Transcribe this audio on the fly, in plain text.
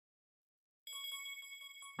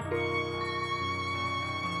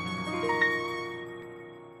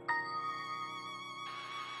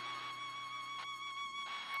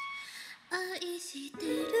愛してる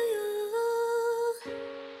よ。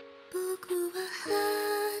僕は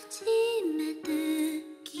初めて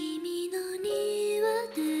君の庭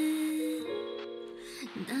で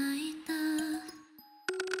泣いた。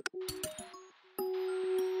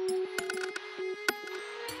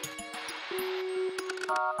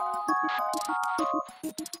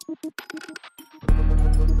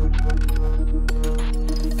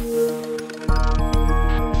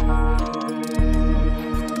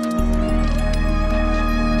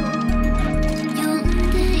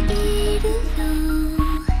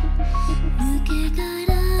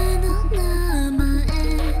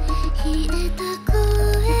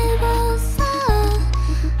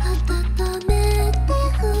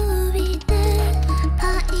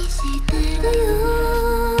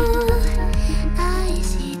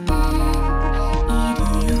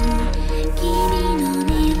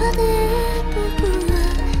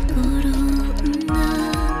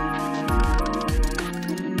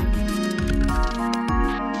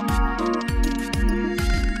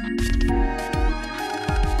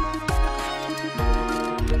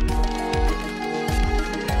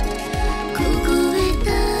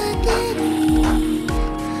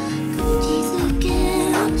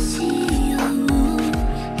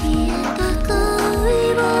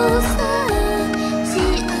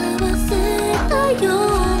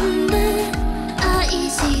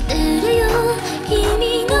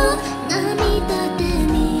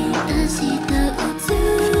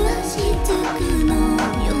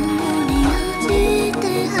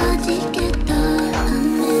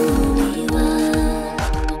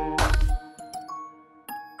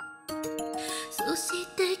そし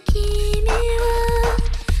て君は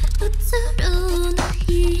うつろな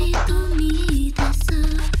瞳でさ、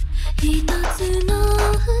一つの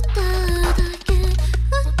歌だけ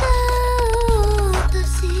歌を足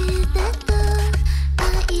してた。愛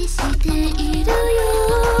しているよ。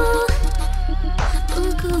僕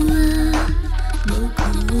は僕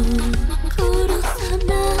を殺さな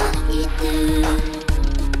いで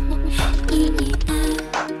いいで。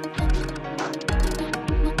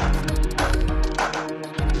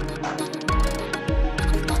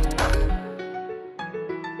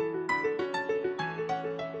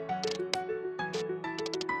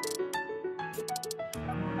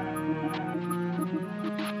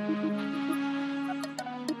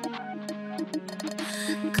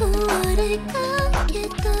壊れかけ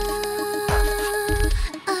た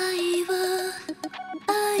愛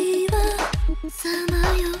はさま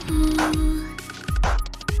よう。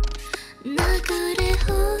流れ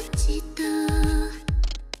落ちた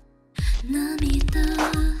涙、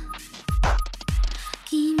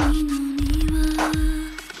君の庭。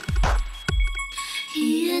冷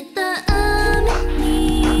えた雨に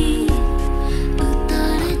打た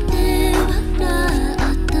れて笑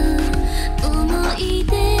った思い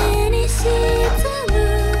出に沈む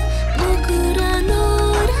僕らの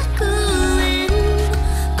楽園。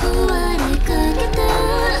壊れかけた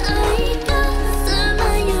愛がさま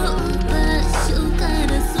よう場所か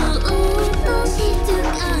らそっと静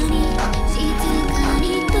かに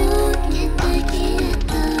溶けて消えた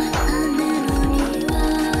雨の庭。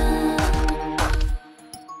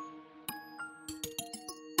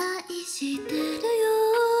愛してるよ。